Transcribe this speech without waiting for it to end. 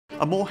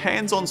A more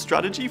hands-on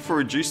strategy for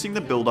reducing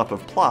the buildup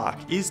of plaque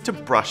is to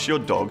brush your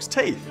dog's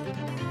teeth.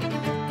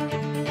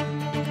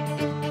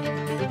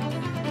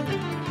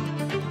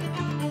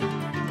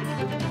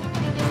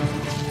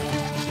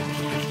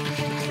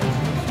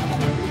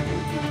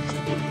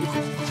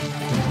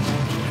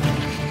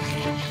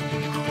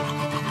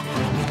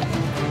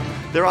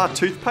 There are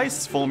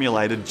toothpastes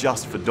formulated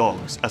just for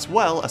dogs, as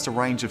well as a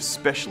range of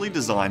specially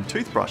designed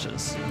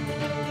toothbrushes.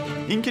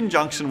 In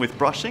conjunction with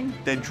brushing,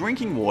 their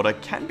drinking water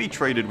can be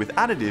treated with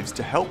additives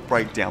to help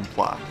break down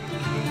plaque.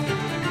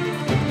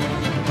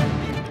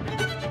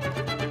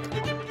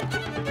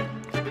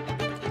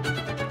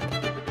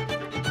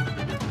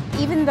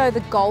 Even though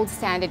the gold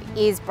standard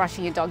is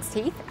brushing your dog's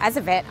teeth, as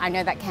a vet, I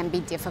know that can be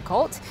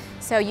difficult.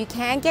 So you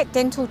can get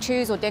dental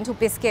chews or dental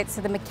biscuits,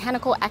 so the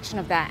mechanical action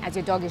of that as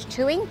your dog is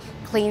chewing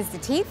cleans the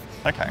teeth.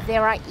 Okay.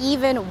 There are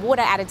even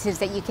water additives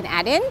that you can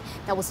add in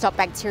that will stop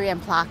bacteria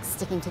and plaque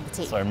sticking to the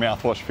teeth. So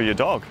mouthwash for your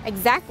dog.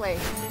 Exactly.